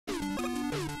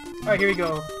Alright, here we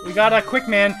go. We got a quick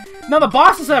man. Now the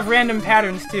bosses have random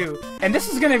patterns too, and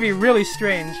this is gonna be really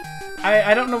strange.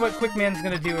 I don't know what quick man's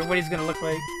gonna do or what he's gonna look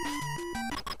like.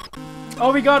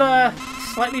 Oh, we got a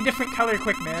slightly different color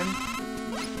quick man.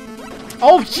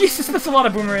 Oh Jesus, that's a lot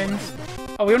of boomerangs.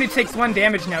 Oh, he only takes 1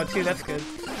 damage now too. That's good.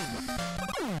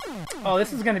 Oh,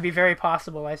 this is gonna be very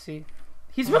possible. I see.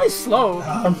 He's really slow.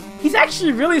 He's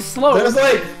actually really slow. There's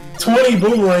like 20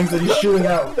 boomerangs that he's shooting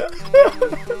out.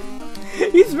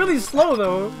 He's really slow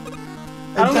though.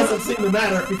 It doesn't seem to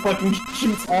matter if he fucking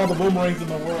shoots all the boomerangs in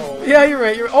the world. Yeah, you're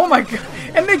right. Oh my god.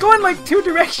 And they go in like 2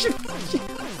 directions.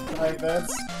 Like,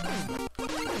 that's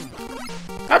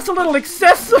a little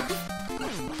excessive.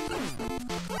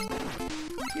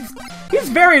 He's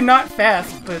very not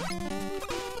fast, but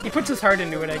he puts his heart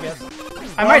into it, I guess.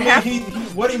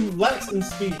 What he lacks in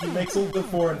speed, he makes up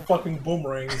for in fucking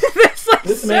boomerangs. Like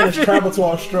this man has traveled to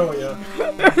Australia.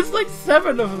 There's like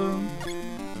 7 of them.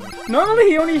 Normally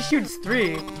he only shoots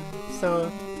 3,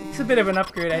 so it's a bit of an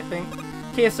upgrade, I think.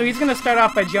 Okay, so he's gonna start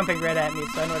off by jumping right at me,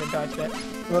 so I know how to dodge that.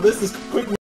 Well, this is quick.